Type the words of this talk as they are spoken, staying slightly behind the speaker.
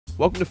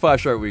Welcome to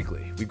 5-Star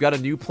Weekly. We've got a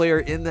new player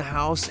in the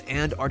house,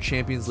 and our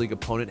Champions League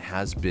opponent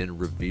has been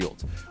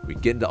revealed. We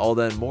get into all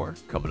that and more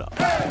coming up.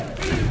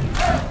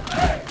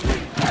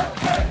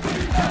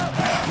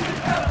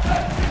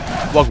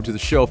 Welcome to the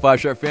show,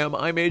 5-Star fam.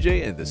 I'm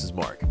AJ, and this is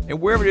Mark.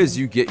 And wherever it is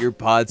you get your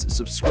pods,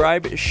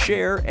 subscribe,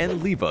 share,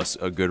 and leave us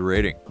a good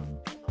rating.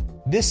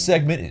 This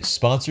segment is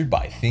sponsored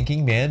by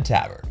Thinking Man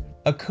Tavern,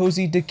 a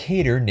cozy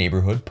Decatur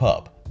neighborhood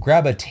pub.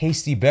 Grab a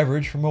tasty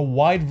beverage from a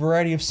wide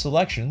variety of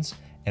selections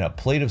and a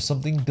plate of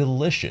something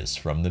delicious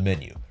from the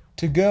menu.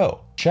 To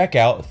go, check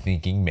out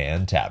Thinking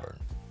Man Tavern.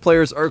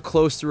 Players are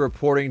close to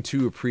reporting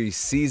to a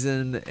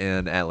preseason,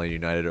 and Atlanta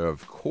United are,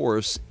 of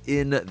course,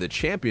 in the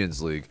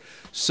Champions League.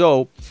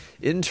 So,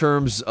 in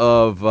terms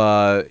of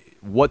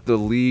what the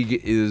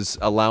league is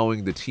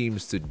allowing the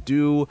teams to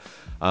do,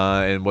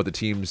 and what the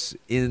teams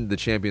in the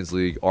Champions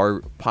League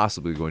are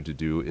possibly going to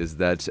do, is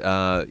that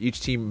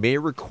each team may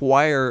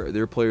require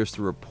their players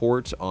to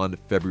report on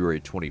February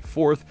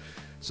 24th.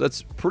 So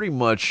that's pretty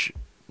much,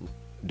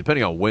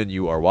 depending on when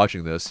you are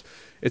watching this,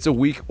 it's a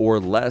week or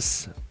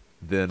less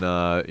than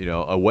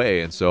away,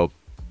 and so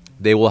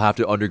they will have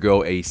to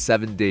undergo a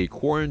 7-day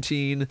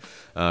quarantine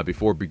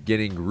before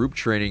beginning group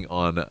training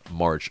on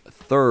March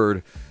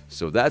 3rd.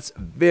 So that's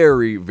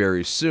very,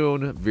 very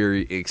soon.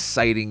 Very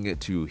exciting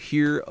to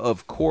hear,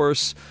 of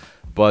course.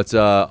 But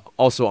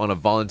also on a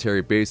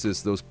voluntary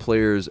basis, those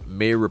players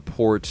may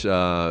report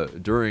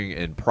during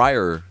and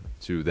prior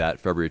to that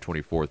February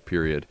 24th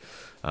period.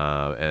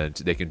 And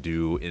they can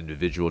do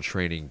individual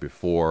training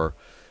before.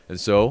 And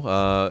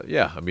so,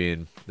 yeah, I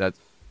mean, that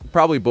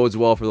probably bodes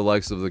well for the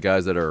likes of the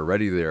guys that are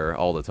already there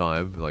all the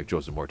time, like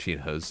Joseph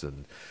Martinez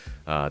and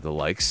the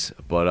likes.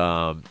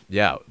 But,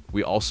 yeah,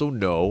 we also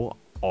know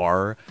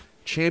our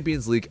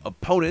Champions League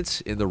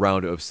opponent in the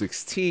round of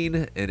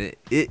 16, and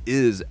it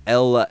is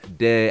El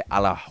de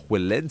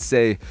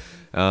Alajuelense.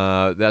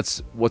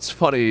 That's what's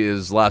funny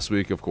is last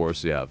week, of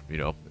course, yeah,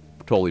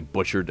 totally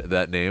butchered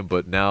that name,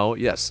 but now,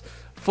 yes,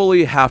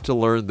 fully have to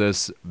learn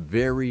this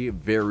very,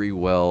 very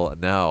well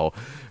now.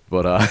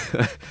 But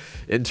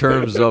in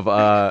terms of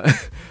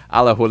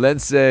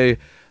Alajuelense,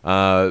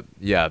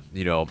 yeah,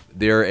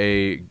 they're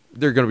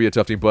going to be a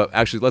tough team. But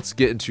actually, let's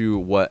get into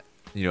what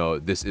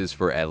this is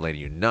for Atlanta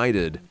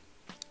United.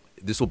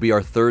 This will be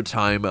our third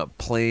time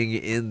playing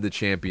in the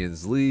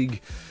Champions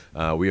League.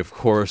 We, of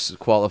course,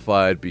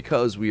 qualified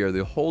because we are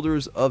the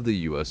holders of the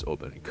U.S.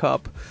 Open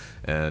Cup.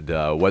 And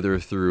whether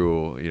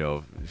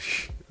through,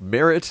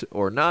 merit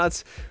or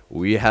not,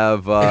 we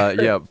have,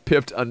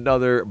 pipped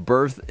another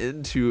berth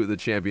into the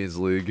Champions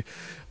League.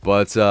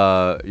 But,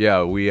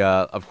 yeah, we,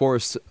 of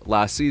course,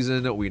 last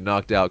season, we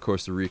knocked out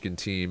Costa Rican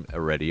team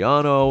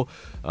Herediano,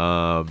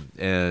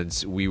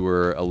 and we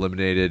were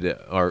eliminated,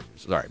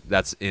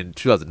 that's in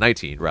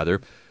 2019,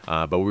 rather,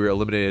 but we were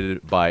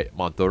eliminated by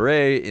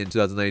Monterrey in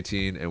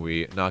 2019, and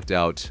we knocked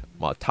out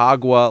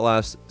Motagua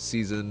last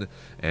season,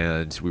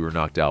 and we were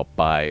knocked out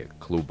by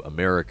Club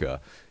America.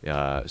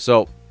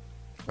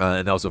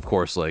 And that was, of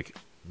course, a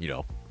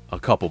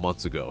couple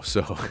months ago,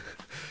 so...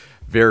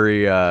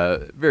 Very,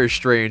 very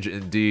strange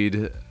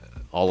indeed,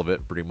 all of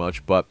it pretty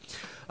much. But,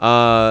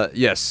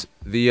 yes,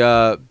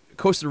 the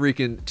Costa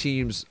Rican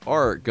teams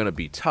are going to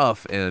be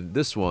tough, and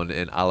this one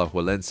in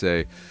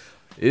Alajuelense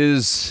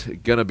is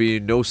going to be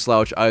no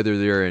slouch either.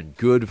 They're in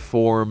good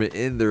form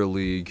in their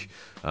league.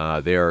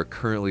 They are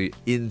currently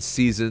in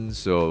season,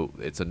 so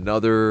it's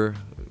another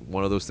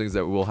one of those things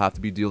that we'll have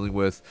to be dealing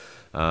with.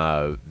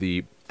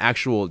 The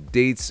actual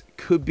dates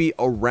could be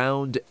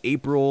around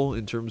April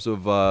in terms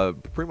of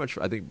pretty much,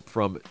 I think,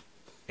 from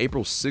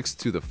April 6th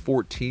to the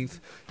 14th,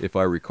 if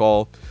I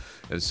recall.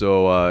 And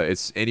so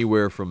it's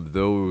anywhere from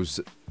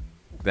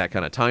that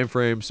kind of time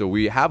frame. So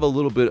we have a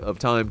little bit of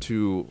time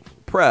to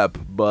prep,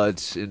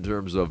 but in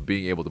terms of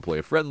being able to play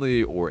a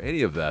friendly or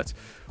any of that,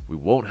 we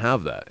won't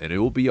have that. And it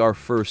will be our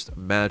first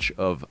match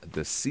of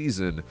the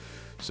season.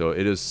 So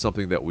it is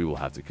something that we will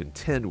have to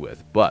contend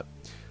with. But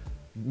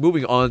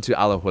moving on to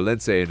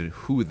Alajuelense and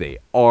who they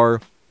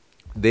are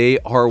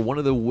one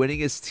of the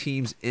winningest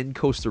teams in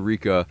Costa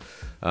Rica.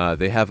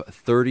 They have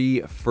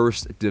 30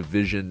 first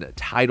division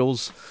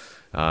titles.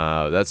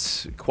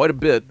 That's quite a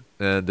bit,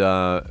 and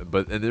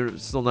they're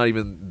still not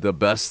even the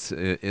best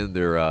in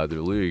their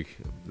league.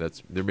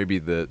 They're maybe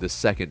the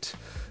second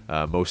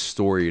most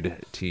storied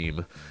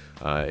team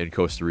in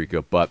Costa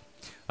Rica, but.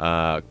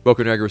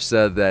 Boca Negra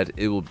said that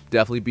it will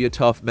definitely be a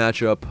tough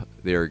matchup.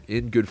 They're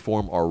in good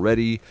form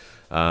already.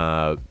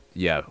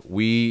 Yeah,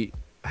 we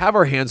have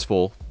our hands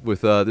full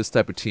with this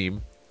type of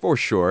team, for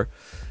sure.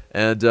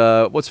 And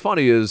what's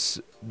funny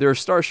is their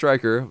star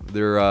striker,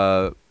 their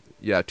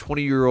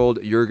 20-year-old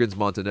Jurgens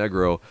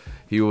Montenegro,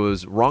 he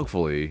was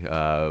wrongfully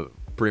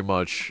pretty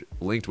much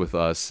linked with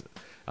us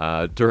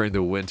during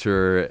the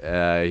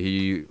winter.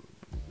 He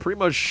pretty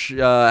much,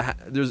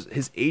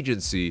 his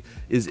agency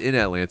is in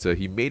Atlanta.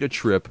 He made a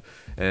trip,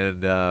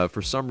 and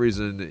for some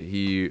reason,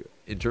 he,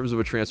 in terms of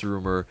a transfer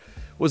rumor,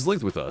 was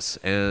linked with us.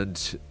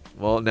 And,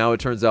 well, now it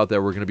turns out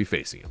that we're going to be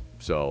facing him.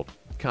 So,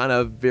 kind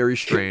of very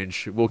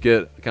strange. We'll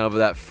get kind of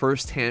that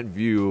first-hand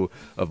view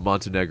of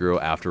Montenegro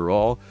after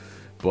all.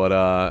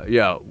 But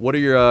yeah, what are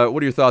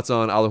your thoughts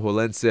on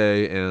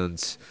Alajuelense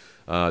and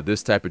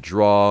this type of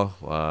draw?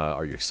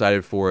 Are you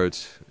excited for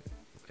it?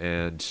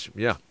 And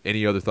yeah,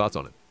 any other thoughts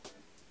on it?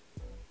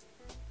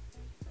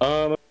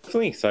 I'm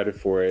definitely excited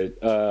for it,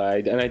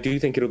 and I do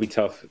think it'll be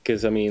tough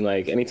because, I mean,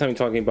 like, anytime you're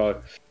talking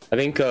about, I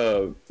think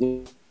Costa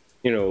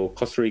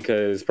Rica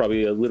is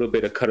probably a little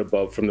bit a cut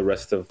above from the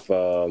rest of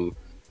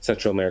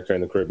Central America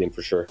and the Caribbean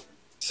for sure.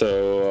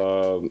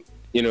 So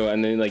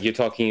and then, like, you're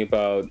talking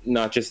about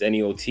not just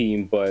any old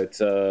team, but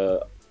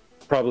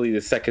probably the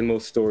second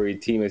most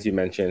storied team, as you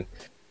mentioned,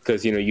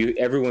 because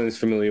everyone is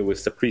familiar with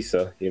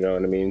Saprissa, you know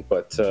what I mean,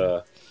 but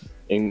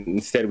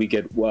instead we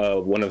get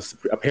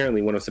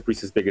apparently one of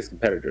Saprisa's biggest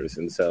competitors.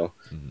 And so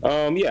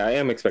yeah, I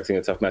am expecting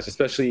a tough match,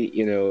 especially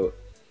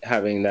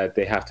having that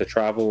they have to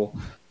travel.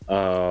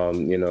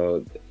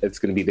 It's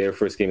going to be their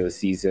first game of the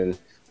season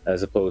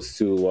as opposed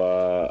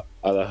to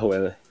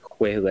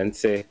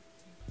Alajuelense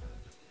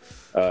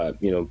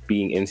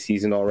being in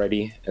season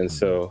already. And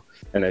so,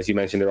 and as you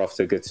mentioned, they're off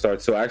to a good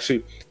start. So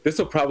actually this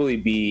will probably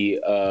be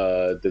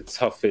the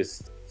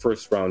toughest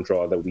first round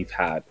draw that we've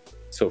had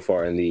so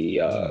far in the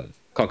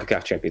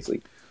CONCACAF Champions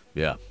League.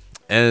 Yeah.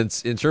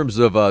 And in terms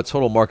of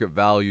total market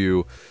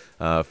value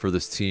for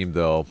this team,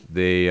 though,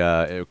 they,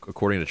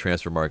 according to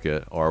Transfer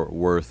Market, are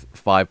worth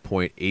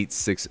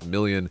 $5.86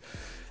 million.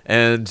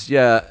 And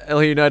yeah, LA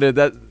United,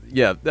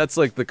 that's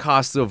like the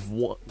cost of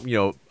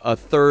a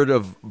third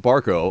of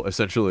Barco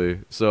essentially.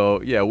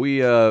 So yeah, we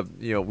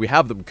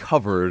have them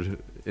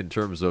covered in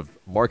terms of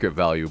market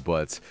value,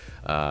 but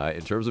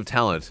in terms of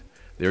talent,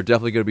 they're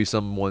definitely going to be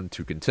someone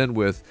to contend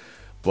with.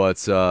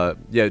 But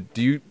yeah,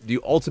 do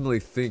you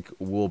ultimately think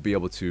we'll be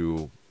able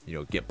to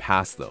get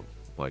past them?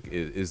 Like,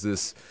 is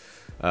this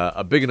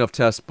a big enough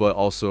test, but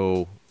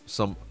also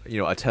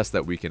a test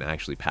that we can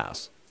actually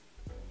pass?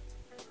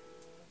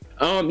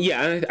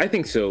 Yeah, I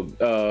think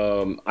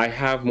so. I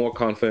have more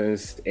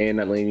confidence in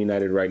Atlanta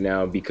United right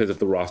now because of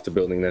the roster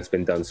building that's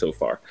been done so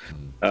far.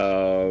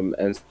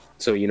 And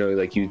so,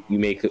 like you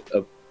make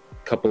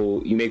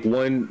you make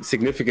one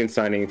significant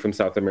signing from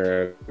South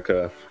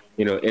America,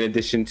 in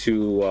addition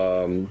to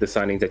the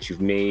signings that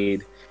you've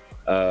made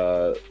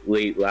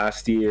late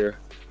last year,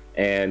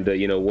 and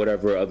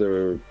whatever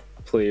other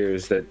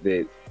players that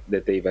they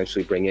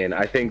eventually bring in.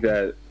 I think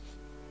that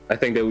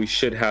we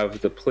should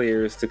have the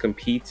players to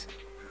compete.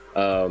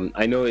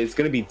 I know it's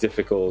going to be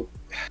difficult.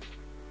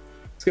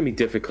 It's going to be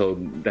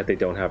difficult that we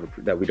don't have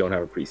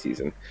a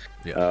preseason.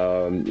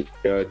 Yeah.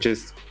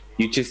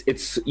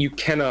 You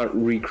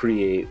cannot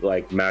recreate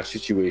like match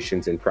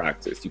situations in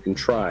practice. You can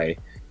try,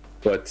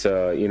 but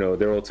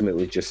they're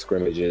ultimately just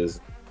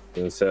scrimmages.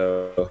 And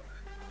so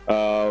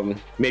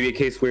maybe a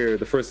case where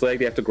the first leg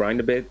they have to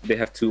grind a bit, they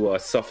have to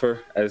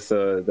suffer, as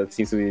that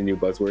seems to be the new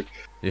buzzword.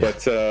 Yeah.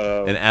 But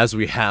and as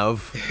we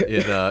have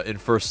in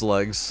first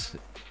legs,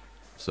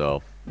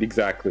 so.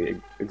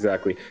 Exactly.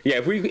 Yeah,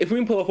 if we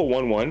can pull off a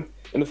 1-1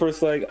 in the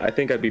first leg, I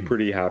think I'd be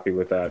pretty happy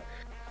with that.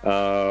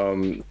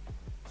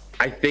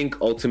 I think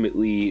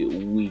ultimately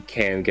we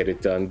can get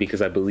it done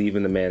because I believe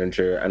in the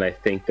manager, and I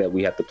think that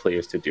we have the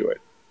players to do it.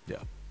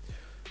 Yeah.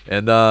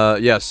 And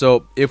yeah,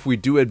 so if we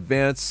do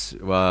advance,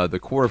 the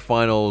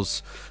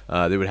quarterfinals,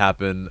 they would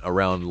happen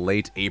around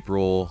late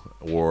April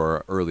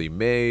or early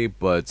May,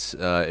 but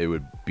it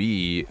would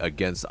be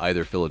against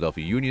either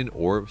Philadelphia Union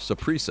or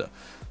Saprissa.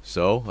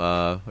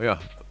 So, yeah,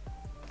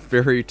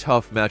 very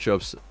tough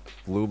matchups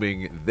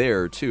looming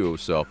there, too.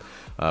 So,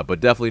 but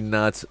definitely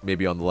not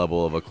maybe on the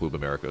level of a Club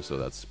America. So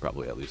that's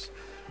probably at least,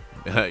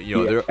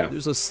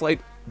 there's a slight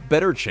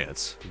better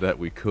chance that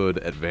we could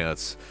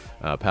advance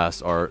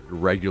past our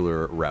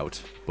regular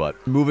route.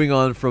 But moving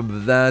on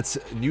from that,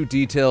 new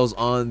details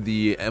on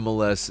the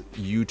MLS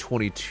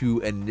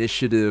U22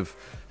 initiative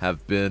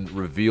have been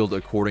revealed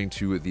according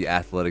to the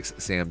Athletic's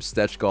Sam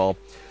Stechgall.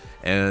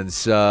 And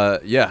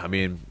yeah, I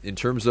mean, in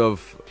terms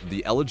of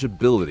the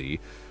eligibility,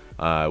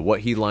 what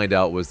he lined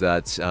out was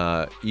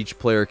that each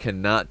player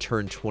cannot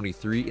turn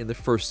 23 in the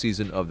first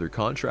season of their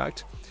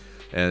contract.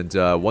 And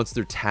once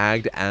they're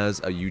tagged as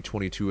a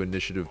U22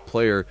 initiative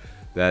player,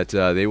 that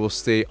they will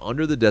stay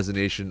under the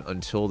designation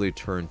until they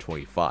turn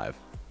 25.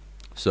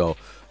 So,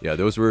 yeah,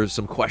 those were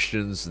some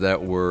questions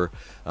that were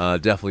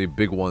definitely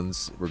big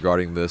ones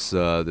regarding this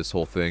this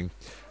whole thing.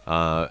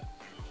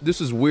 This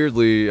is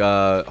weirdly,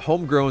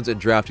 homegrowns and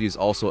draftees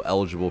also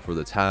eligible for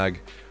the tag,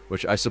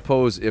 which I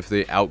suppose if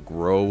they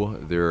outgrow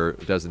their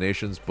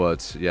designations,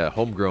 but yeah,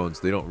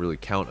 homegrowns, they don't really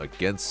count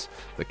against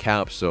the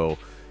cap, so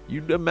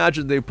you'd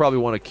imagine they probably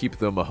want to keep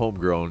them a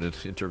homegrown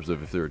in terms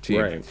of if they're a team.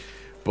 Right.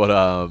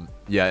 But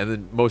yeah, and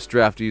then most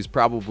draftees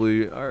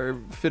probably are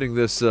fitting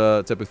this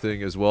type of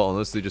thing as well,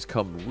 unless they just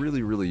come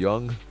really, really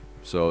young.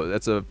 So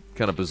that's a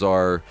kind of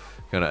bizarre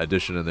kind of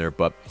addition in there,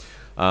 but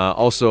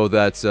also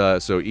that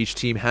so each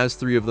team has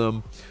 3 of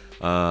them.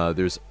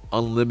 There's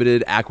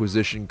unlimited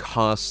acquisition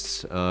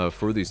costs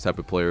for these type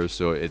of players,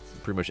 so it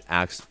pretty much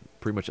acts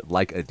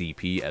like a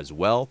DP as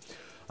well.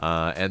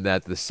 and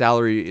that the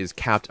salary is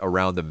capped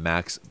around the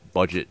max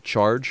budget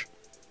charge.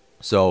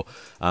 So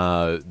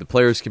the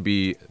players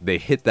they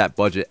hit that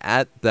budget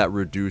at that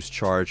reduced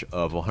charge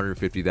of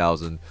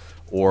 150,000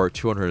 or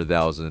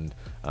 200,000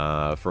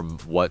 from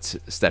what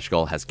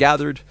Stechgal has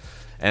gathered.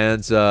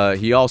 And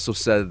he also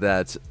said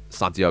that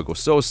Santiago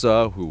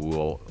Sosa, who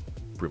we'll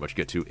pretty much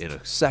get to in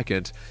a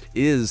second,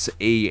 is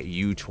a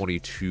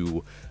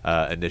U22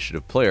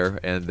 initiative player,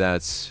 and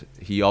that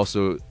he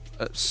also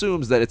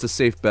assumes that it's a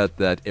safe bet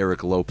that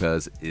Eric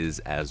Lopez is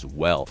as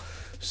well.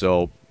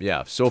 So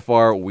yeah, so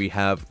far we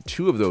have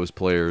 2 of those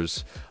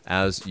players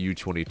as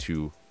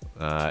U22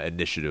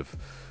 initiative.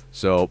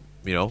 So,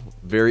 you know,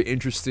 very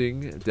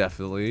interesting,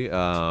 definitely.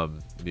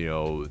 You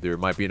know, there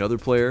might be another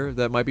player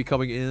that might be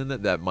coming in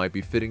that might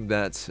be fitting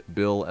that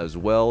bill as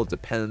well.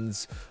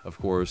 Depends, of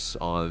course,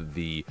 on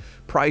the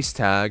price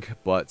tag,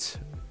 but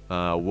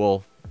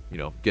we'll, you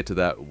know, get to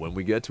that when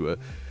we get to it.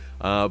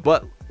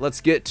 But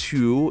let's get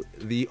to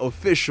the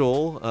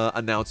official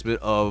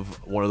announcement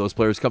of one of those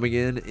players coming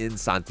in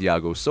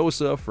Santiago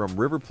Sosa from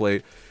River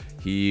Plate.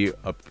 He,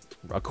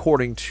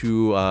 according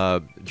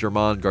to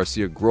German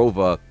Garcia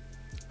Grova,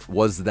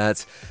 was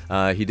that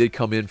he did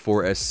come in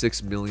for a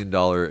 $6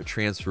 million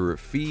transfer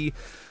fee.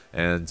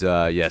 And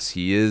yes,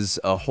 he is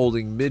a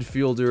holding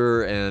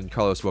midfielder, and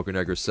Carlos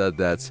Bocanegra said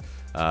that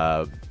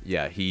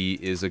yeah, he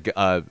is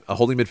a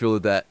holding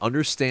midfielder that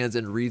understands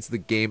and reads the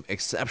game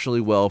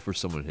exceptionally well for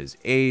someone his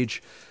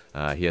age.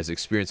 He has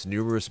experienced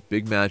numerous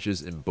big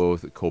matches in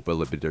both Copa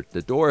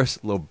Libertadores,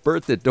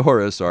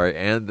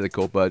 and the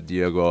Copa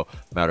Diego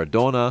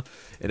Maradona,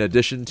 in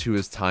addition to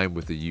his time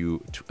with the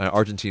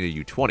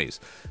Argentina U20s.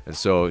 And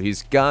so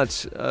he's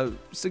got a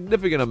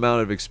significant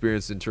amount of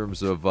experience in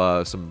terms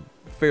of some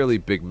fairly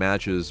big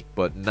matches,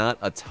 but not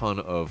a ton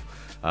of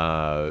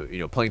you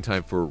know, playing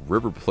time for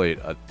River Plate.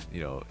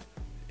 You know,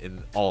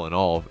 in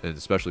all, and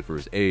especially for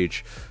his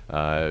age,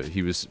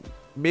 he was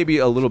maybe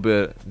a little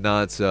bit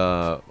not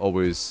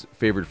always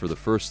favored for the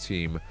first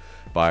team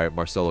by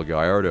Marcelo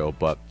Gallardo,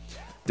 but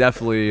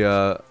definitely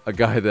a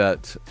guy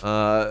that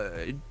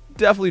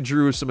definitely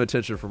drew some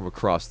attention from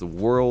across the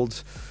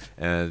world.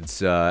 And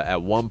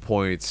at one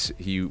point,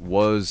 he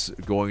was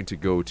going to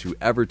go to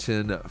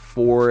Everton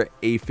for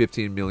a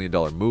 $15 million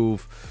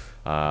move.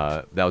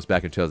 That was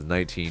back in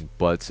 2019,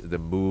 but the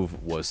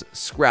move was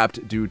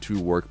scrapped due to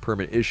work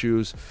permit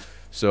issues.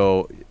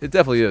 So it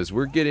definitely is.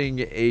 We're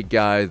getting a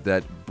guy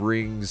that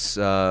brings,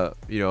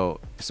 you know,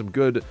 some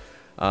good,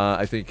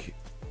 I think,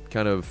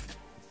 kind of,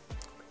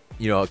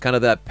 you know, kind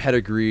of that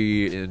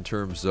pedigree in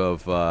terms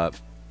of,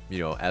 you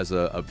know, as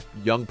a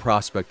young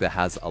prospect that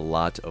has a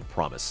lot of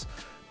promise.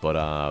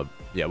 But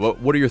yeah,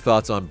 what are your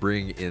thoughts on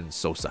bringing in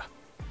Sosa?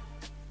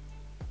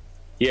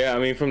 Yeah, I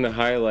mean, from the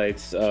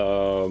highlights,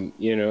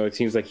 you know, it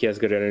seems like he has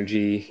good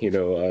energy, you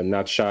know,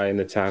 not shy in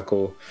the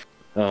tackle,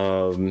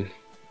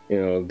 you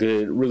know,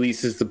 good,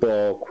 releases the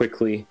ball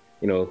quickly,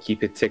 you know,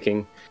 keep it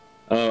ticking.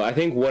 I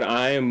think what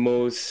I am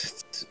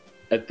most,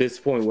 at this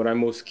point, what I'm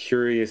most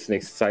curious and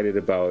excited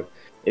about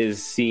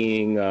is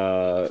seeing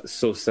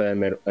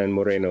Sosa and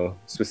Moreno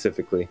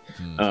specifically,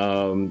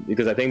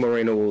 because I think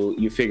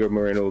you figure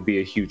Moreno will be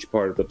a huge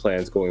part of the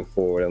plans going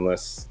forward,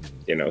 unless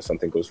you know,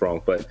 something goes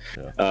wrong. But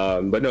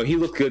but no, he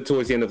looked good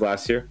towards the end of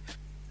last year.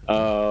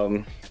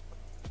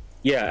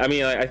 Yeah, I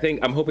mean, I think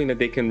I'm hoping that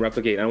they can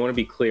replicate. I want to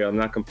be clear, I'm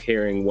not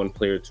comparing one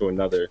player to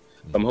another.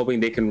 I'm hoping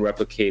they can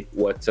replicate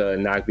what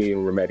Nagbe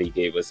and Remedi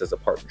gave us as a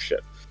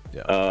partnership.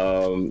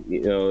 Yeah.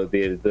 You know,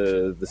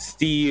 the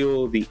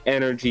steel, the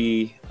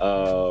energy,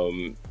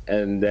 and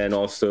then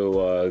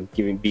also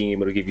being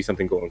able to give you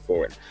something going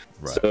forward.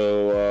 Right.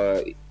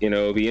 So you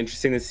know, it'll be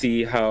interesting to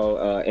see how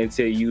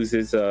NTA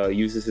uses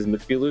his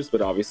midfielders,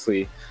 but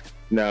obviously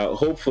now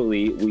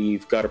hopefully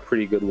we've got a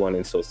pretty good one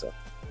in Sosa.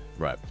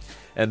 Right.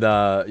 And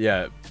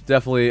yeah,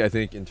 definitely, I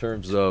think in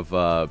terms of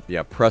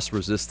yeah, press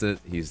resistant,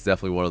 he's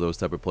definitely one of those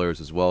type of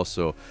players as well.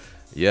 So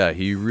yeah,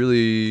 he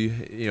really,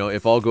 you know,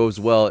 if all goes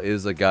well,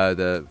 is a guy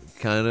that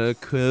kind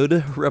of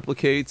could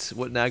replicate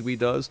what Nagbe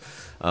does.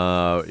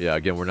 Yeah,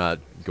 again, we're not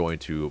going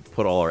to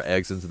put all our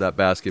eggs into that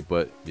basket,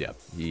 but yeah,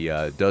 he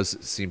does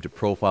seem to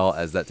profile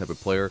as that type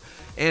of player.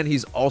 And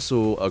he's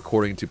also,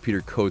 according to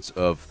Peter Coates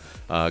of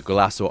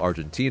Golazo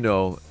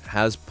Argentino,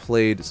 has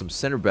played some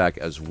center back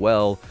as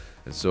well.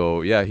 And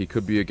so, yeah, he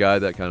could be a guy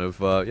that kind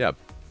of, yeah,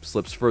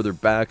 slips further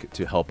back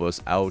to help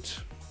us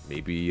out.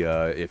 Maybe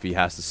if he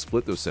has to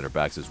split those center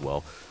backs as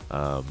well,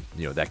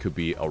 you know, that could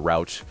be a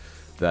route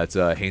that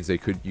Heinze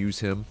could use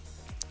him.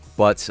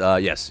 But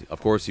yes,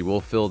 of course, he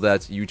will fill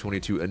that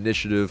U22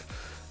 initiative,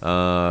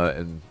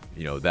 and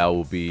you know, that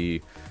will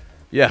be,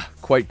 yeah,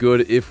 quite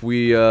good if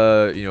we you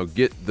know,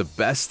 get the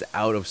best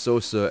out of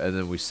Sosa and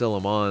then we sell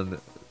him on.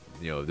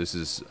 You know, this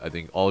is, I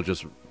think, all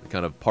just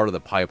kind of part of the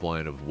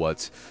pipeline of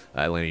what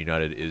Atlanta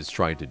United is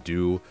trying to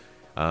do.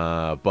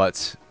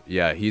 But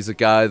yeah, he's a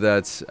guy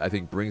that I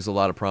think brings a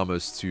lot of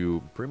promise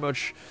to pretty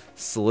much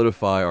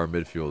solidify our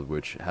midfield,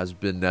 which has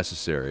been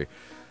necessary.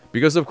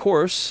 Because, of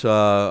course,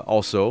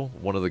 also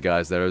one of the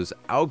guys that is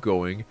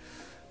outgoing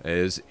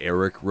is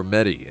Eric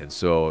Remedi. And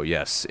so,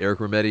 yes, Eric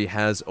Remedi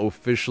has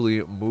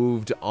officially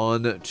moved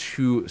on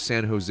to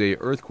San Jose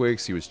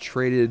Earthquakes. He was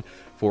traded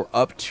for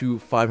up to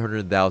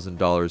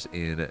 $500,000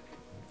 in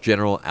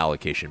general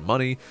allocation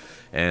money.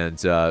 And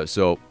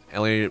so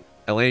Atlanta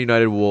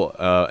United will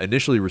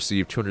initially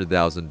receive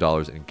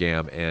 $200,000 in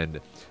GAM and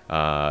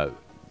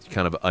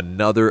kind of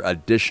another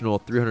additional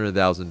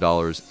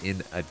 $300,000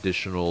 in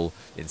additional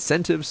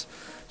incentives.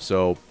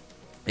 So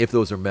if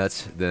those are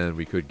met, then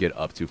we could get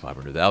up to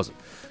 $500,000.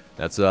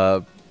 That's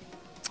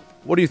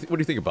what do you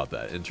think about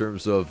that in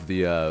terms of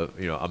the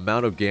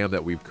amount of GAM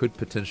that we could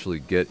potentially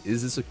get?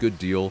 Is this a good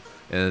deal,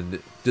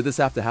 and did this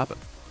have to happen?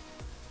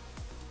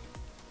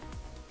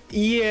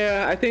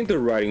 Yeah, I think the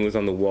writing was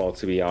on the wall,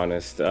 to be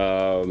honest. We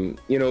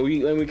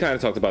kind of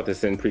talked about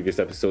this in previous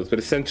episodes, but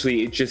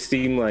essentially it just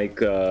seemed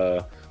like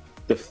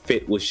the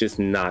fit was just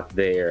not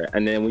there.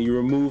 And then when you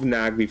remove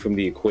Nagbe from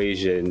the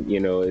equation,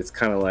 it's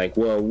kind of like,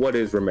 well, what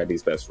is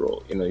Remedi's best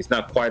role? He's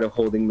not quite a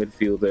holding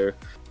midfielder.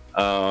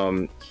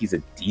 He's a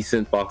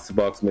decent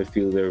box-to-box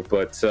midfielder,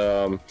 but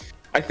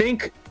I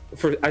think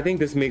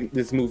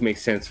this move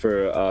makes sense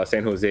for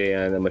San Jose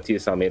and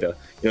Matias Almeida.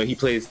 He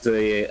plays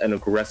an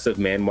aggressive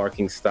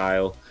man-marking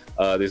style.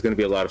 There's going to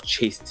be a lot of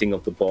chasing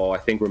of the ball. I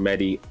think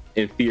Remedi,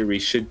 in theory,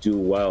 should do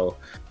well.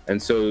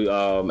 And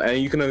so, and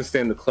you can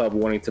understand the club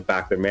wanting to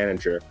back their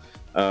manager.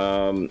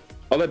 All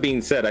that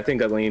being said, I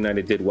think Atlanta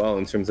United did well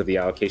in terms of the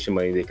allocation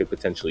money they could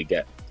potentially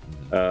get.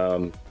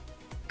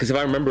 Because if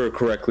I remember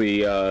correctly,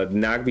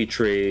 Nagbe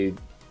trade,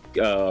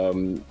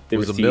 they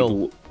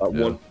received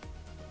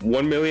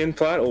 1 million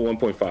flat or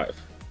 1.5.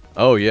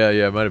 Oh yeah,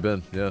 it might have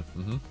been. Yeah.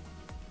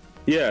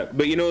 Yeah,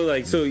 but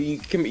so you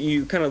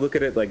kind of look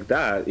at it like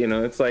that.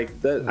 It's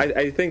like that.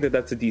 I think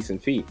that's a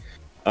decent fee.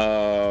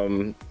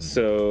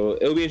 So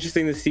it'll be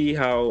interesting to see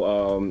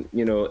how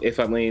if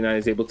Atlanta United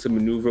is able to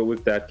maneuver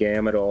with that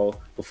GAM at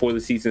all before the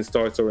season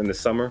starts or in the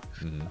summer.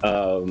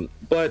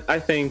 But I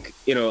think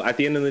at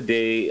the end of the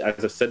day,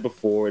 as I've said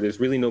before, there's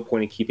really no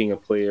point in keeping a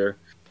player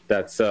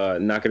that's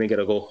not going to get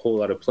a whole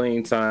lot of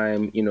playing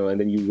time, and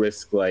then you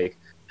risk like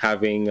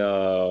having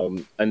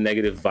a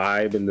negative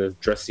vibe in the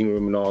dressing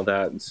room and all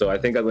that. And so I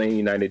think Atlanta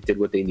United did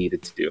what they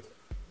needed to do.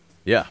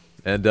 Yeah,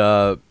 and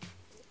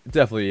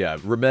definitely, yeah,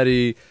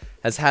 Remedi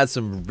has had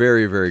some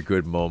very, very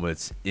good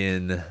moments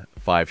in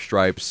Five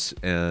Stripes.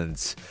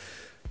 And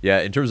yeah,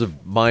 in terms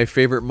of my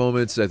favorite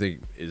moments, I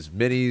think is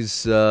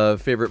Minnie's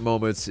favorite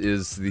moments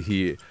is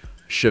the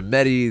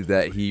Shemedi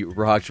that he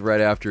rocked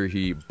right after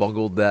he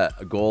bungled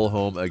that goal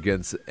home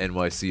against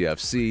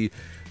NYCFC.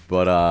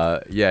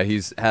 But yeah,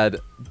 he's had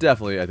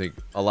definitely, I think,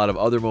 a lot of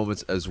other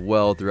moments as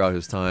well throughout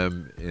his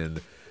time in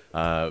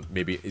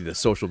maybe the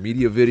social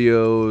media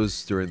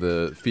videos during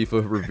the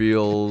FIFA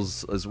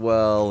reveals as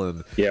well.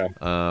 And yeah,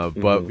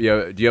 but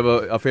yeah, do you have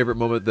a favorite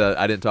moment that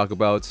I didn't talk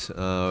about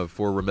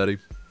for Remedi?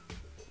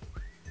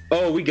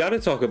 Oh, we got to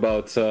talk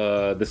about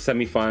the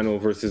semifinal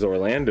versus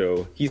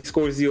Orlando. He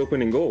scores the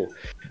opening goal.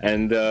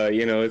 And,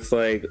 it's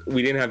like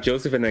we didn't have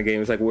Joseph in that game.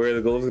 It's like, where are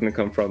the goals going to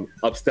come from?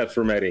 Up steps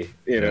Remedi,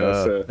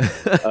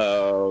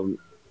 So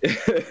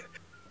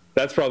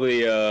that's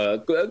probably a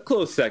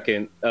close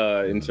second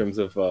in terms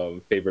of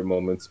favorite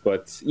moments.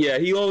 But, yeah,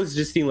 he always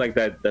just seemed like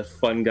that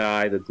fun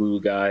guy, the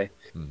glue guy.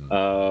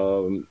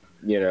 And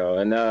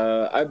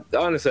I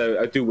honestly,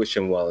 I do wish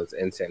him well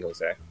in San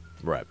Jose.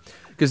 Right.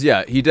 Because,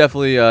 yeah, he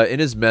definitely, in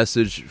his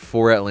message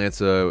for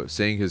Atlanta,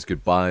 saying his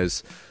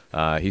goodbyes,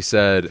 he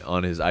said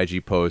on his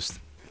IG post,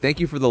 "Thank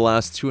you for the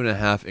last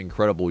 2.5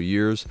 incredible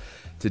years.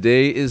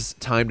 Today is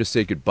time to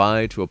say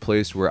goodbye to a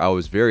place where I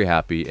was very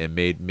happy and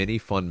made many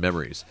fun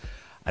memories.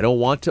 I don't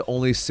want to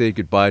only say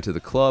goodbye to the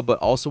club, but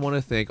also want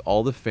to thank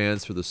all the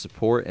fans for the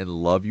support and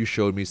love you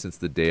showed me since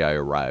the day I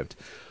arrived.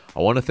 I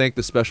want to thank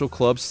the special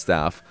club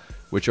staff,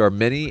 which are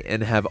many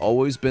and have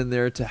always been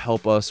there to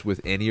help us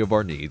with any of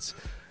our needs.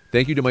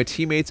 Thank you to my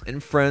teammates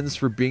and friends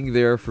for being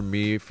there for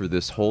me for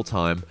this whole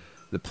time.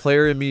 The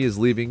player in me is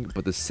leaving,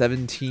 but the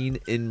 17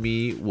 in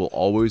me will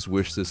always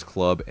wish this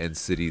club and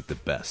city the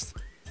best.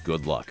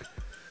 Good luck."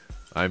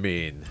 I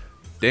mean,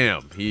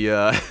 damn, he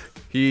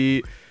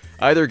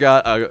either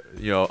got a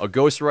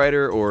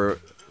ghostwriter or,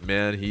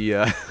 man, he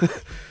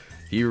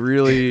he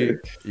really,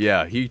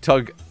 yeah, he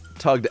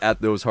tugged at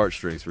those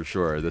heartstrings for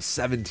sure. The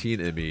 17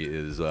 in me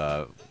is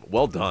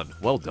well done,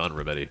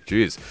 Remedi.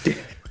 Jeez.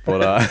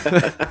 But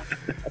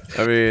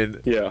I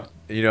mean, yeah,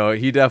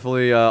 he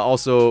definitely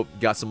also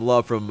got some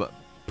love from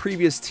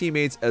previous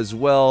teammates as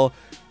well.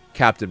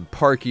 Captain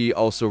Parkey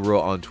also wrote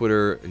on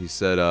Twitter, he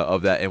said,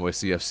 of that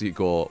NYCFC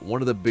goal,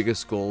 "One of the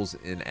biggest goals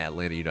in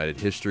Atlanta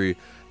United history.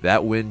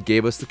 That win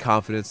gave us the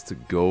confidence to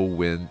go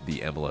win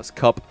the MLS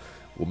Cup.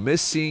 We'll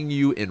miss seeing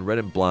you in red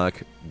and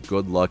black.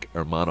 Good luck,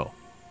 hermano."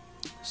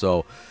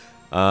 So,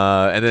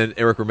 and then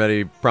Eric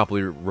Remedi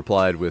promptly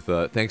replied with,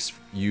 "Thanks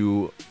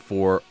you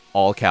for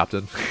all,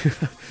 Captain."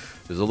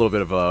 There's a little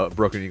bit of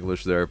broken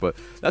English there, but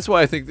that's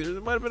why I think there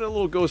might have been a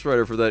little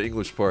ghostwriter for that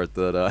English part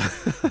that,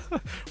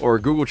 or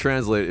Google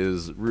Translate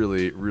is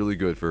really, really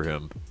good for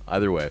him.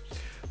 Either way.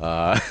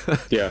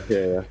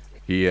 Yeah.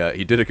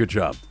 he did a good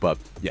job. But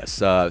yes,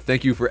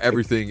 thank you for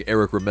everything,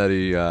 Eric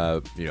Remedi.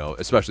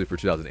 Especially for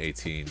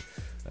 2018.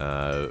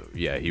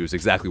 Yeah, he was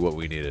exactly what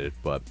we needed,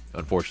 but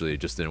unfortunately, it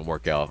just didn't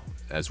work out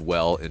as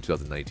well in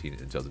 2019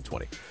 and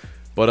 2020.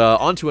 But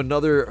on to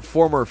another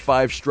former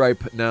five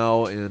stripe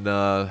now in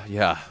at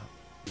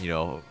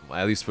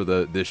least for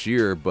this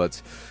year,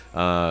 but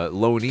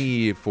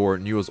loanee for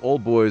Newell's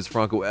Old Boys,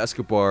 Franco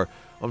Escobar,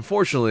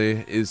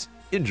 unfortunately is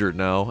injured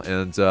now,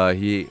 and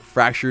he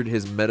fractured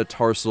his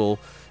metatarsal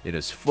in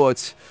his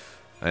foot.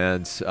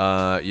 And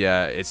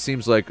it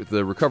seems like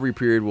the recovery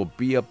period will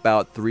be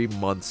about 3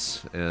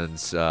 months, and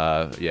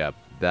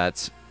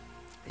that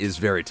is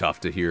very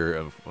tough to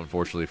hear,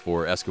 unfortunately,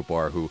 for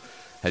Escobar, who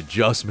had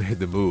just made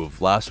the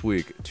move last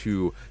week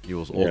to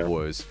Newell's Old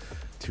Boys,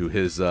 to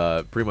his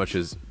pretty much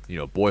his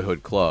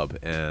boyhood club,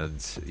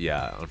 and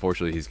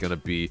unfortunately he's gonna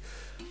be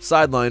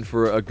sidelined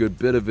for a good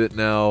bit of it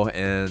now.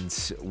 And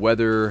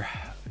whether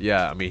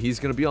he's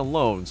gonna be on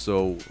loan,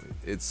 so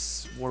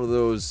it's one of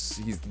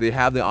those, they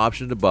have the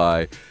option to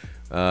buy.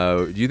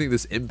 Do you think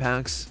this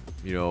impacts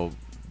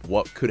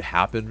what could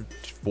happen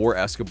for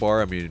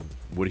Escobar? I mean,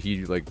 would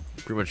he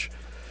pretty much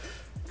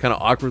kind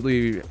of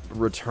awkwardly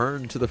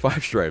return to the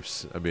Five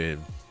Stripes? I mean,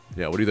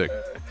 what do you think?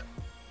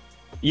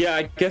 Yeah,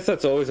 I guess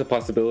that's always a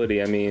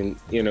possibility. I mean,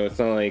 it's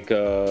not like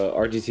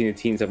Argentina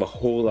teams have a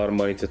whole lot of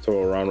money to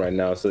throw around right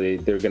now, so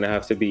they're going to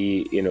have to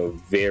be,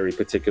 very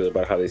particular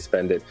about how they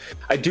spend it.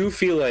 I do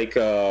feel like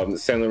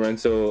San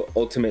Lorenzo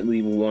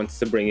ultimately wants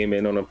to bring him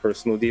in on a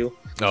personal deal.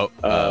 Oh,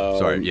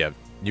 sorry. Yeah,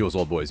 Newell's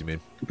Old Boys, you mean?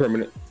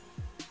 Permanent.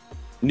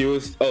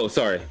 Newell's. Oh,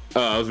 sorry.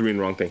 I was reading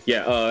the wrong thing.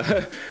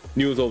 Yeah,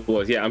 Newell's Old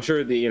Boys. Yeah, I'm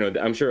sure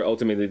I'm sure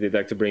ultimately they'd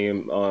like to bring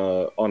him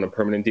on a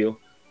permanent deal,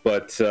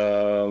 but.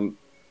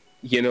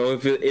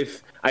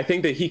 If I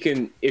think that he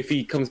can, if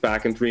he comes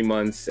back in 3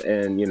 months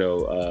and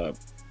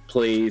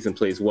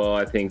plays well,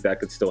 I think that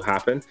could still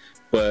happen.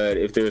 But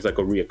if there's like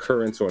a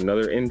reoccurrence or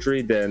another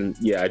injury, then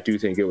I do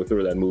think it would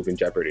throw that move in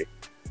jeopardy.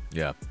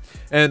 Yeah,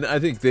 and I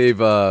think they've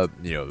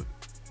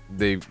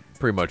they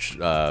pretty much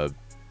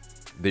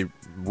they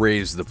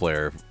raised the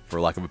player, for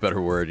lack of a better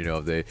word.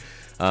 They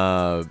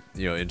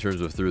in terms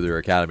of through their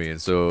academy,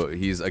 and so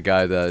he's a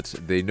guy that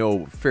they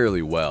know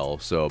fairly well.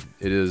 So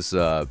it is,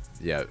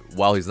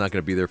 while he's not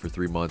going to be there for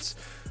 3 months,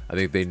 I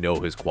think they know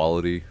his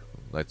quality.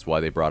 That's why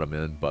they brought him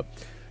in. But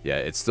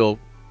it's still,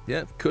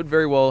 could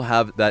very well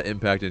have that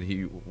impact, and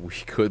we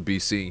could be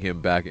seeing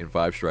him back in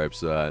Five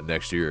Stripes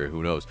next year.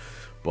 Who knows?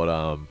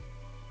 But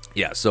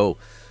so.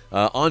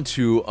 On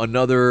to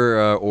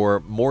another or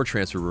more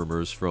transfer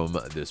rumors from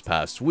this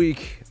past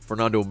week.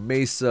 Fernando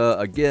Mesa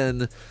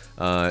again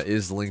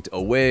is linked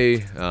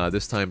away,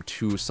 this time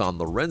to San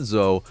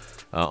Lorenzo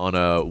on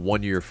a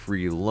 1-year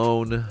free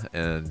loan,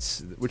 and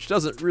which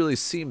doesn't really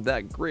seem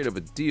that great of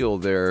a deal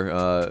there.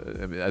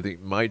 I think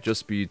it might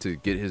just be to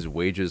get his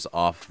wages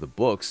off the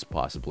books,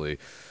 possibly.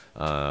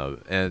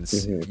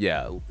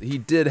 He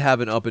did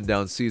have an up and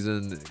down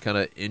season, kind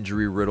of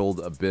injury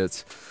riddled a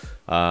bit,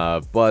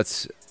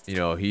 but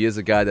he is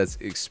a guy that's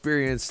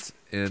experienced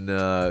in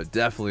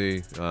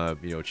definitely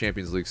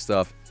Champions League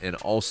stuff, and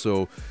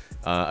also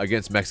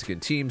against Mexican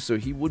teams, so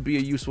he would be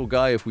a useful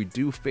guy if we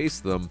do face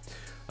them.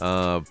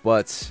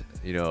 But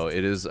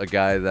it is a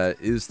guy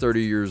that is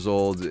 30 years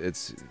old.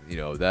 It's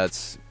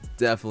that's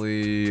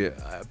definitely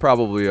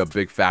probably a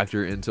big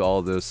factor into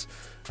all this.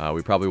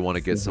 We probably want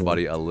to get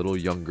somebody a little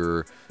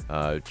younger,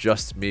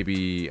 just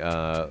maybe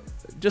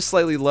just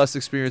slightly less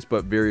experienced,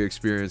 but very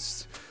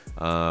experienced.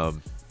 That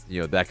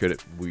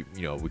we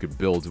could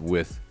build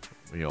with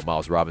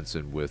Miles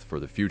Robinson with for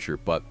the future.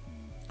 But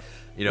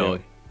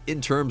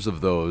in terms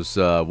of those,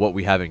 what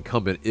we have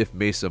incumbent if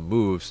Mesa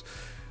moves,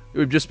 it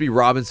would just be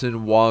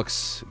Robinson,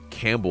 Walks,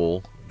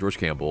 George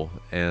Campbell,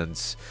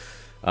 and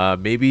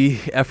maybe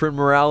Efren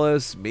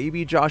Morales,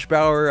 maybe Josh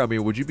Bauer. I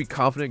mean, would you be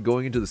confident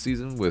going into the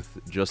season with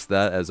just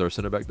that as our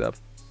center back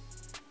depth?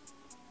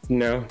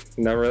 No,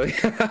 not really.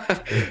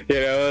 That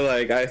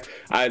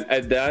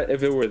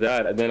if it were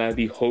that, then I'd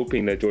be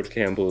hoping that George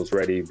Campbell is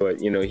ready,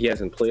 but he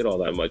hasn't played all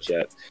that much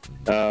yet.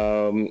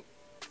 The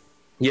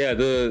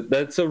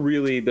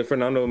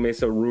Fernando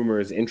Mesa rumor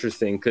is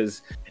interesting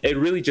because it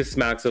really just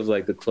smacks of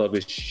like the club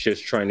is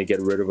just trying to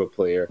get rid of a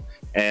player,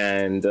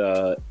 and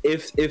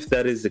if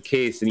that is the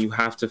case, then you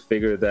have to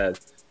figure that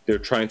they're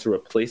trying to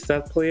replace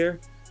that player,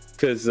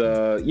 because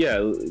as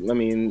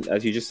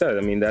you just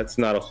said, that's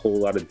not a whole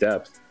lot of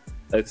depth.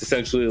 It's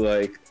essentially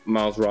like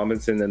Miles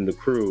Robinson and the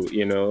crew,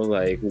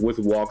 with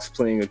Walks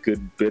playing a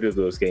good bit of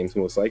those games,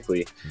 most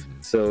likely.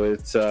 So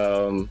it's,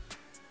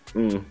 it's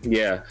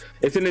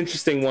an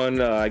interesting one.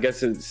 I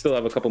guess it still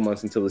have a couple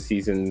months until the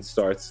season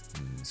starts.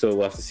 So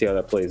we'll have to see how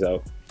that plays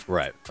out.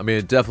 Right. I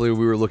mean, definitely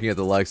we were looking at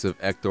the likes of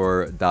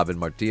Hector David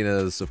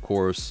Martinez, of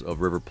course,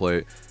 of River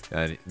Plate.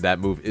 And that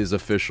move is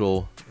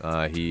official.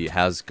 He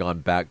has gone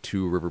back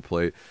to River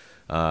Plate.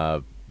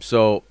 That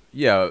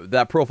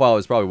profile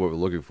is probably what we're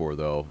looking for,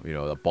 though.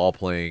 A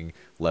ball-playing,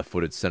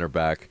 left-footed center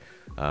back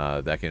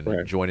that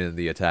can join in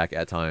the attack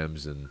at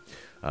times. And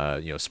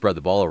spread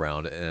the ball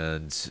around.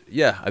 And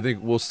yeah, I think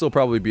we'll still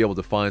probably be able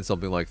to find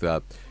something like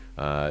that.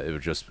 It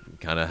would just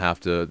kind of have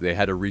to, they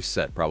had to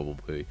reset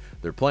probably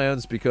their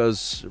plans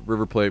because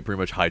River Plate pretty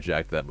much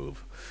hijacked that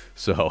move.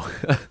 So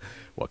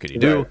what can you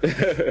do?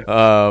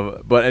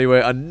 But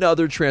anyway,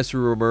 another transfer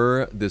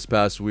rumor this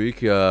past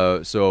week.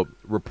 So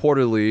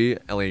reportedly,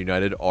 LA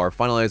United are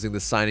finalizing the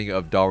signing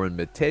of Darwin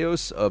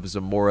Mateos of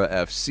Zamora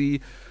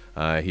FC.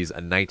 He's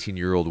a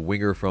 19-year-old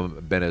winger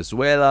from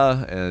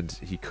Venezuela, and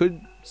he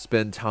could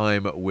spend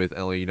time with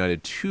LA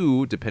United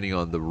too, depending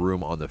on the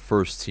room on the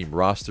first team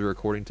roster,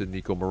 according to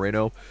Nico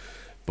Moreno.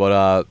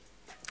 But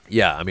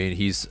yeah, I mean,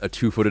 he's a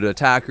two-footed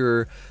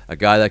attacker, a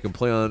guy that can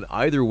play on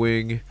either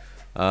wing.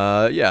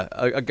 Yeah,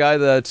 a guy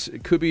that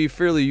could be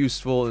fairly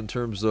useful in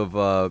terms of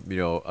a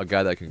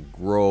guy that can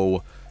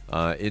grow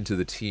into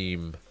the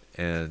team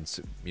and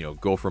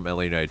go from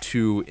LA United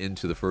 2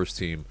 into the first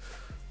team.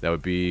 That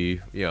would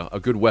be, a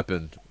good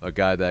weapon, a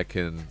guy that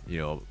can,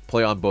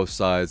 play on both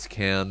sides,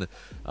 can,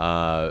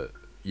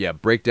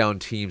 break down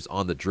teams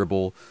on the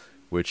dribble,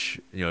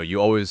 which,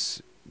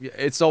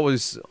 it's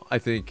always, I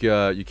think,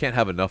 you can't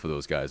have enough of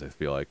those guys, I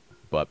feel like.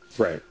 But,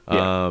 right.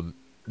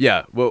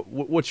 Yeah. Well,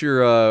 what's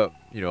your,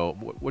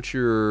 what's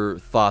your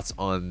thoughts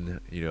on,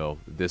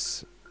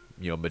 this,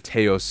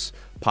 Mateos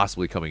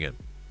possibly coming in?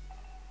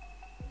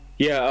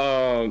 Yeah.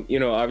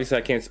 Obviously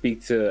I can't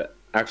speak to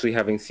actually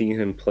having seen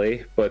him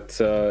play, but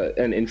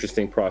an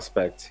interesting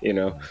prospect,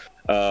 again,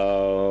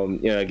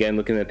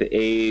 looking at the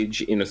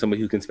age, somebody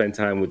who can spend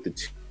time with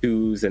the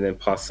twos and then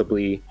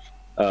possibly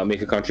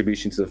make a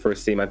contribution to the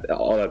first team.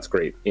 All that's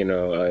great, in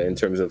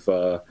terms of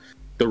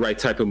the right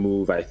type of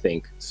move, I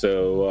think.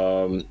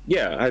 So,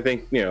 yeah, I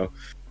think,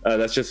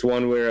 that's just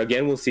one where,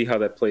 again, we'll see how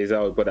that plays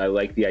out, but I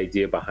like the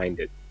idea behind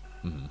it.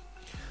 Mm-hmm.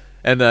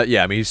 And,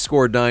 yeah, I mean, he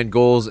scored 9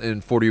 goals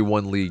in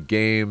 41 league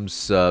games,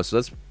 so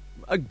that's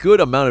a good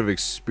amount of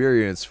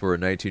experience for a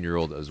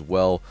 19-year-old as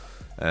well.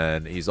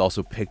 And he's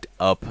also picked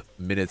up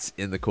minutes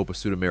in the Copa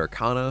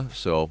Sudamericana.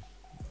 So,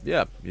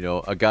 yeah,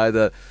 a guy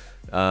that,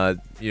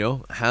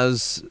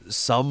 has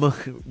some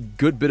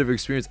good bit of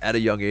experience at a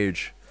young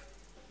age.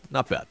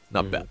 Not bad,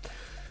 not bad.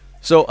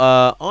 So,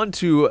 on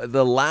to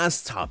the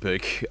last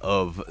topic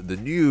of the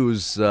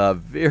news.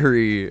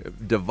 Very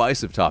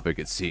divisive topic,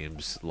 it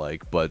seems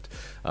like. But,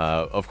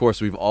 of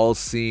course, we've all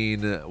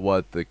seen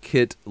what the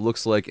kit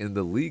looks like in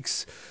the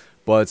leaks.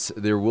 But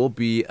there will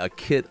be a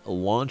kit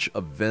launch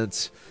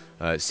event,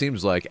 it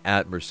seems like,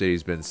 at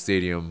Mercedes-Benz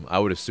Stadium. I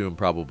would assume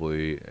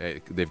probably,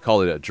 they've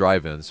called it a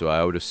drive-in, so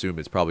I would assume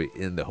it's probably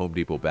in the Home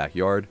Depot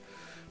backyard.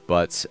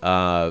 But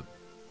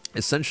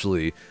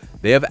essentially,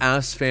 they have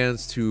asked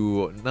fans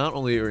to, not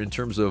only in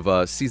terms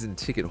of season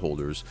ticket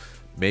holders,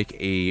 make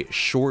a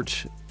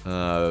short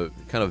kind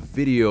of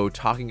video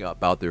talking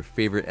about their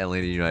favorite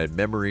Atlanta United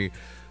memory,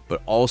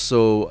 but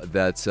also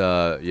that,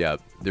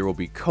 there will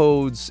be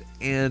codes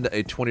and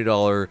a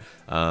 $20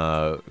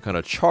 kind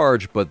of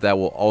charge, but that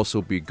will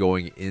also be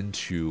going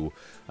into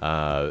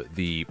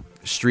the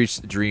Streets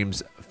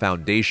Dreams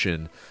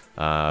Foundation,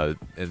 and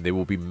they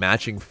will be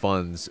matching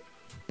funds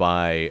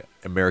by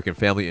American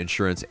Family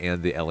Insurance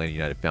and the Atlanta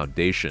United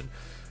Foundation.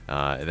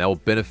 And that will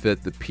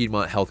benefit the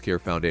Piedmont Healthcare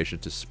Foundation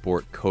to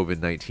support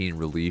COVID-19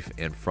 relief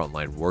and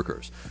frontline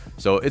workers.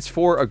 So it's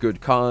for a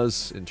good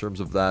cause in terms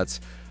of that.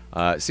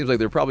 It seems like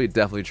they're probably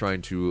definitely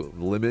trying to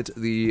limit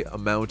the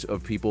amount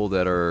of people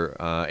that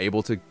are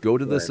able to go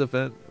to this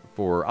event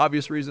for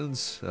obvious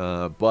reasons,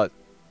 but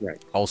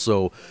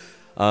also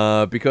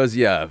because,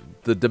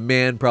 the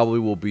demand probably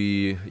will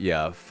be,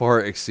 far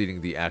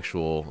exceeding the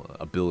actual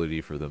ability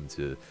for them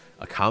to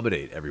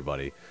accommodate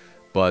everybody.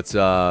 But,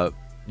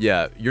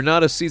 you're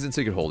not a season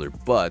ticket holder,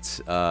 but,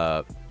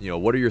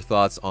 what are your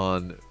thoughts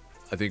on,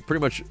 I think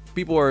pretty much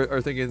people are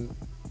thinking,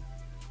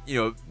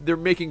 they're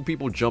making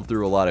people jump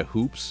through a lot of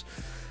hoops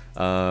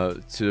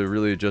to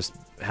really just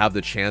have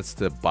the chance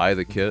to buy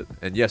the kit.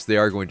 And yes, they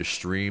are going to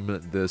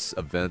stream this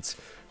event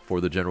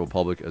for the general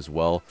public as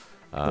well.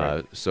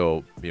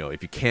 So,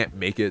 if you can't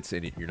make it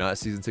and you're not a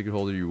season ticket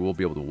holder, you will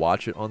be able to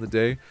watch it on the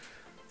day.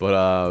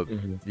 But,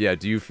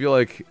 do you feel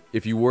like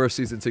if you were a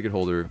season ticket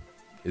holder,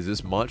 is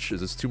this much?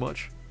 Is this too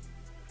much?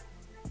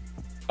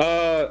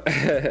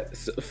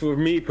 For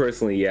me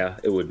personally, yeah,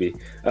 it would be.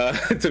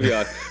 To be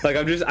honest, like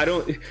I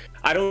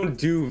don't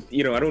do,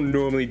 I don't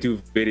normally do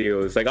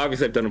videos. Like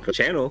obviously I've done them for the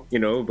channel,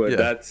 but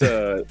that's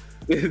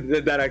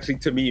that actually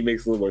to me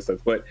makes a little more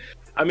sense. But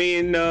I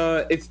mean,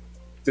 it's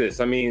this.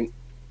 I mean,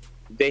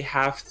 they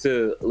have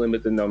to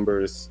limit the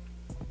numbers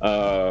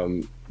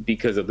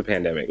because of the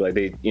pandemic. Like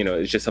they,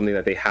 it's just something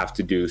that they have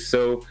to do.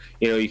 So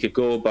you could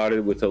go about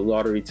it with a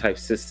lottery type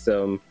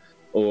system.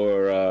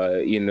 Or,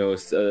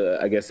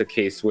 I guess a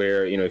case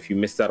where, if you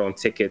missed out on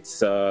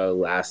tickets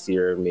last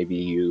year, maybe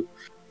you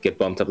get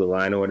bumped up the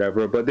line or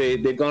whatever. But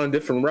they've gone a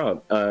different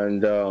route.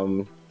 And,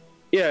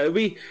 it'd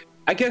be,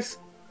 I guess,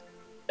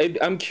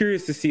 I'm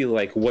curious to see,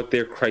 like, what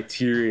their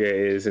criteria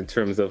is in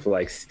terms of,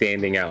 like,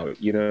 standing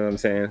out. You know what I'm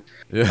saying?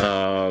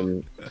 Yeah.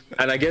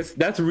 And I guess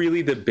that's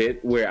really the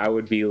bit where I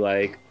would be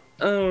like,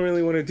 I don't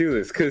really want to do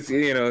this because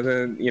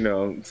then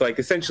it's like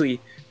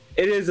essentially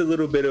it is a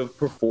little bit of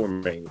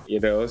performing,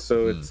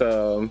 so it's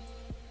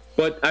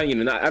but I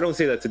don't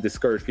say that to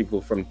discourage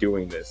people from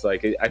doing this.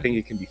 Like I think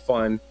it can be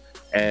fun,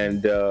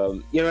 and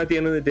at the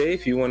end of the day,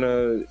 if you want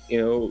to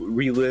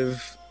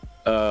relive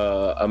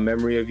a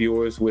memory of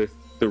yours with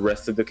the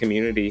rest of the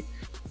community,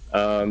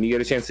 you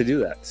get a chance to do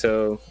that.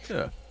 So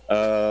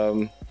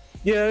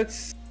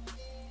it's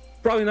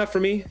probably not for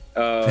me,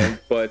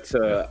 but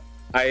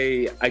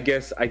I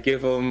guess I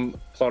give them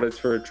plaudits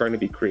for trying to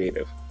be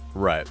creative.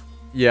 Right.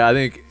 Yeah, I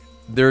think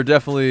they're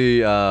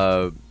definitely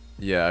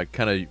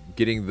kind of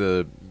getting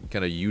the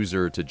kind of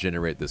user to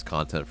generate this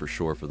content for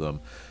sure for them,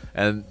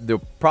 and they'll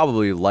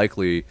probably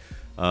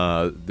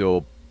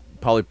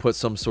put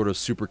some sort of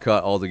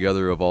supercut all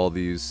together of all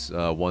these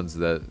ones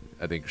that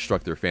I think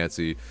struck their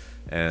fancy,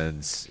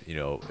 and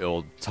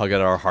it'll tug at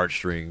our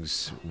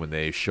heartstrings when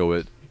they show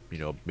it,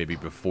 maybe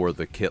before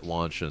the kit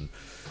launch.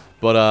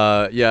 But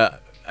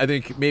I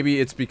think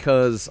maybe it's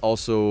because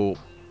also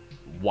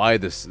why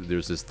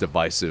there's this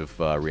divisive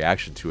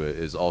reaction to it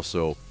is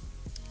also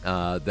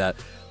that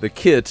the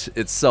kit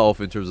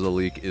itself, in terms of the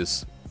leak,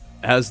 is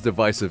as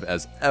divisive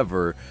as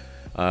ever.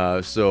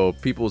 So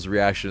people's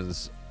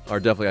reactions are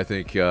definitely, I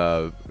think,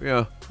 they're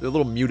a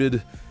little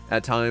muted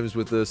at times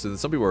with this, and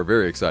some people are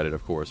very excited,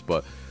 of course.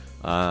 But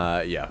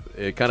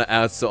it kind of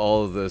adds to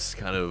all of this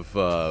kind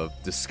of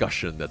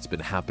discussion that's been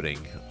happening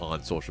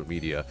on social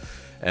media,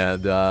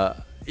 and I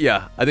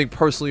think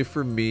personally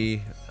for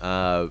me,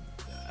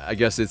 I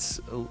guess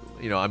it's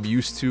I'm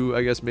used to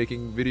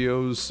making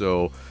videos,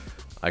 so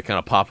I kind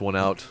of popped one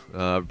out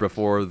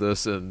before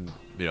this, and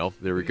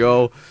there we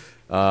go.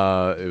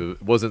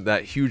 It wasn't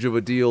that huge of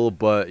a deal,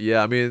 but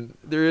I mean,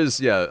 there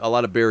is a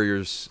lot of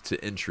barriers to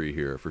entry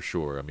here for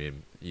sure. I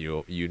mean,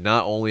 you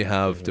not only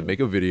have to make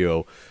a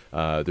video,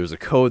 there's a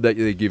code that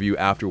they give you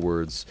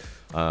afterwards,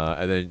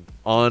 and then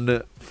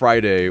on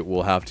Friday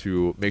we'll have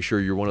to make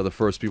sure you're one of the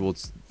first people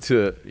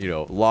to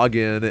log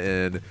in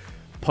and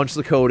punch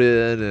the code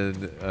in,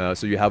 and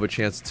so you have a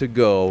chance to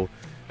go.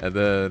 And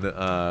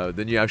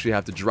then you actually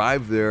have to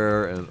drive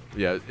there, and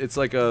it's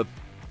like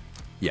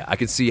I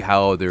can see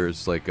how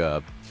there's like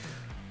a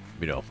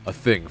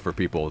thing for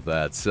people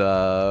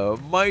that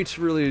might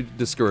really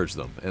discourage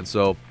them, and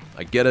so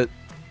I get it.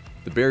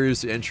 The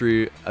barriers to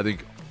entry, I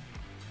think,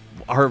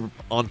 are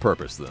on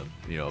purpose. Then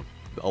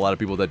a lot of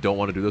people that don't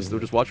want to do this, they'll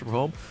just watch from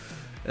home,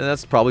 and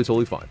that's probably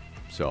totally fine.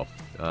 So,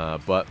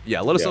 but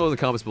let us know in the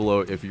comments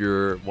below if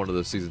you're one of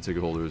the season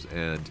ticket holders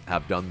and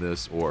have done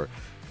this, or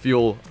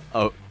feel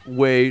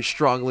way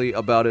strongly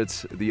about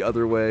it the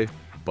other way.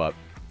 But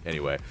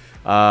anyway,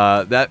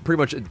 that pretty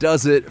much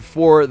does it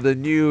for the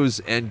news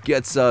and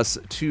gets us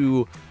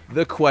to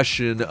the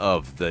question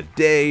of the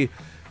day.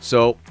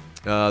 So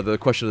the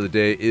question of the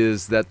day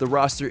is that the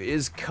roster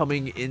is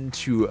coming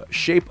into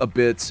shape a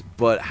bit,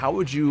 but how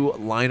would you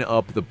line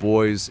up the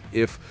boys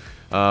if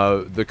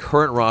the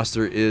current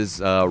roster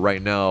is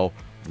right now?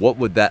 What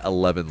would that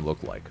 11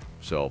 look like?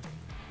 So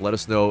let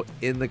us know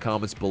in the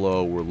comments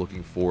below. We're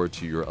looking forward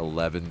to your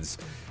 11s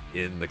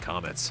in the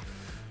comments.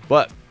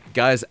 But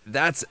guys,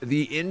 that's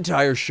the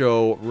entire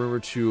show. Remember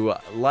to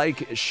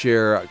like,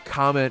 share,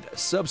 comment,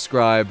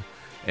 subscribe.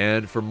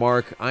 And for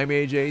Mark, I'm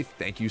AJ.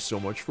 Thank you so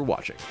much for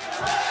watching.